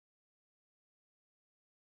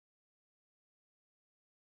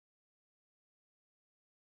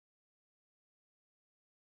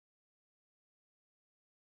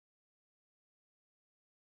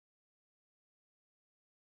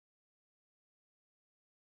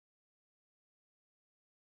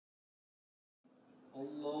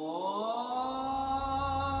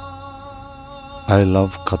I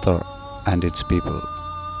love Qatar and its people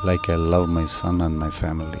like I love my son and my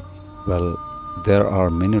family. Well, there are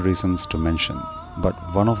many reasons to mention, but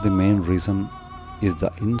one of the main reasons is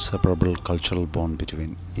the inseparable cultural bond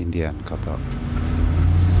between India and Qatar.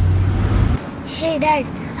 Hey Dad,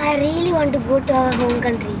 I really want to go to our home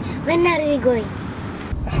country. When are we going?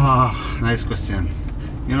 Nice question.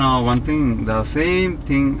 You know, one thing, the same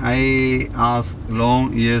thing I asked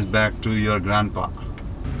long years back to your grandpa.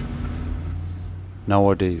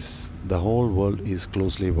 Nowadays, the whole world is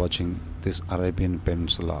closely watching this Arabian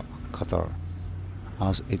Peninsula, Qatar,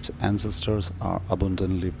 as its ancestors are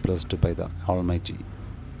abundantly blessed by the Almighty.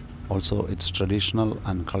 Also, its traditional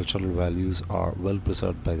and cultural values are well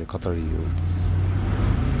preserved by the Qatari youth.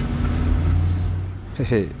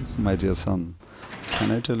 Hey, my dear son,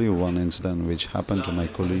 can I tell you one incident which happened to my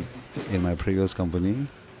colleague in my previous company?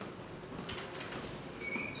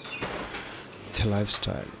 The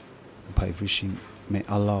lifestyle, by wishing may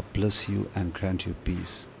Allah bless you and grant you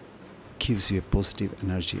peace, gives you a positive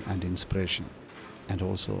energy and inspiration, and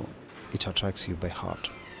also it attracts you by heart.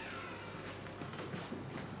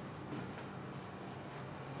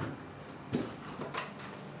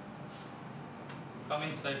 Come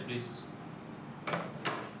inside, please.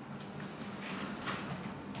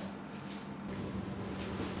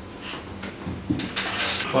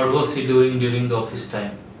 What was he doing during the office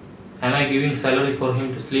time? Am I giving salary for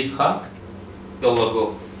him to sleep hard?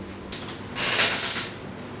 Go.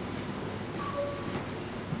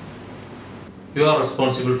 You are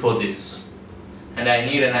responsible for this, and I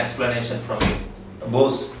need an explanation from you.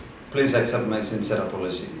 Boss, please accept my sincere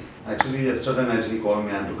apology. Actually, yesterday night he called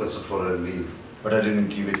me and requested for a leave, but I didn't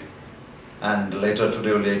give it. And later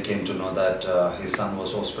today only I came to know that his son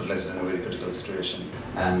was hospitalized in a very critical situation,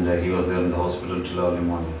 and he was there in the hospital till early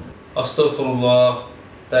morning. Astaghfirullah,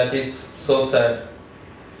 that is so sad.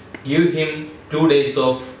 Give him 2 days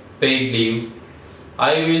of paid leave.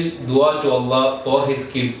 I will dua to Allah for his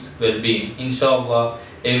kids' well-being. Inshallah,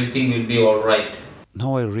 everything will be alright.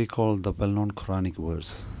 Now I recall the well-known Quranic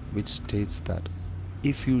verse which states that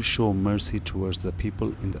if you show mercy towards the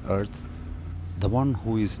people in the earth, the one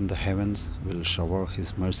who is in the heavens will shower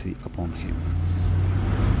his mercy upon him.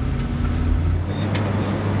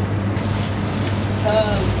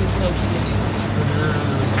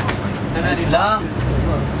 Islam.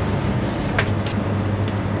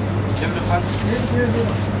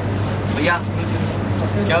 भैया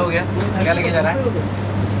क्या हो गया क्या लेके जा रहा है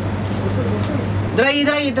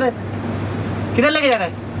इधर किधर लेके जा रहा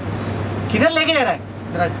है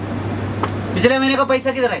इधर पिछले महीने का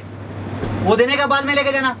पैसा किधर है वो देने का बाद में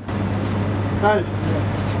लेके जाना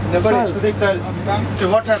So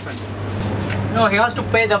what happened? No, he has to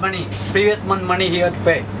pay the money. Previous month money he had to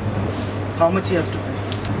pay. How much he has to pay?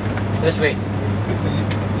 Just wait.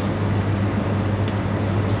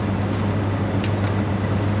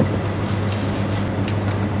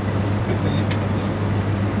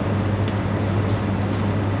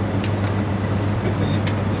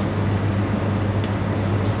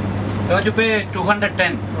 You have to pay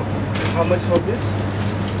 210. How much for this?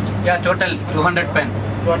 Yeah, total 210.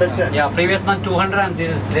 210? Yeah, previous month 200 and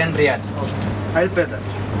this is 10 riyal. Okay. I'll pay that.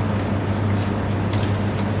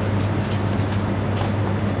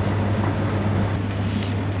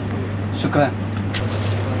 Shukran.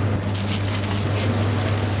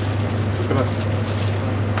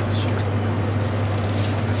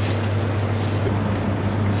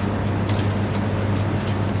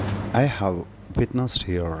 I have witnessed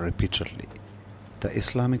here repeatedly the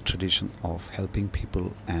Islamic tradition of helping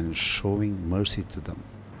people and showing mercy to them.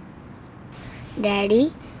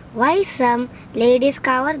 Daddy, why some ladies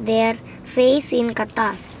cover their face in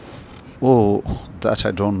Qatar? Oh, that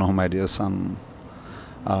I don't know, my dear son.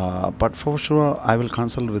 But for sure, I will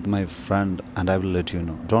consult with my friend and I will let you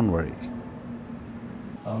know. Don't worry.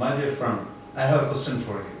 My dear friend, I have a question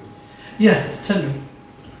for you. Yeah, tell me.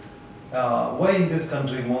 Why in this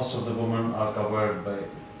country most of the women are covered by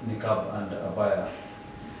niqab and abaya?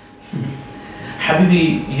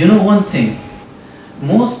 Habibi, you know one thing.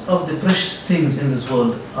 Most of the precious things in this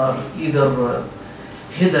world are either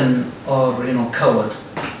hidden or covered.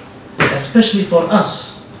 Especially for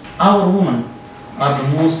us, our women are the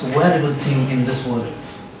most valuable thing in this world.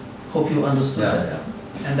 Hope you understood that.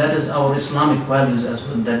 And that is our Islamic values as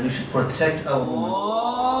well, that we should protect our women.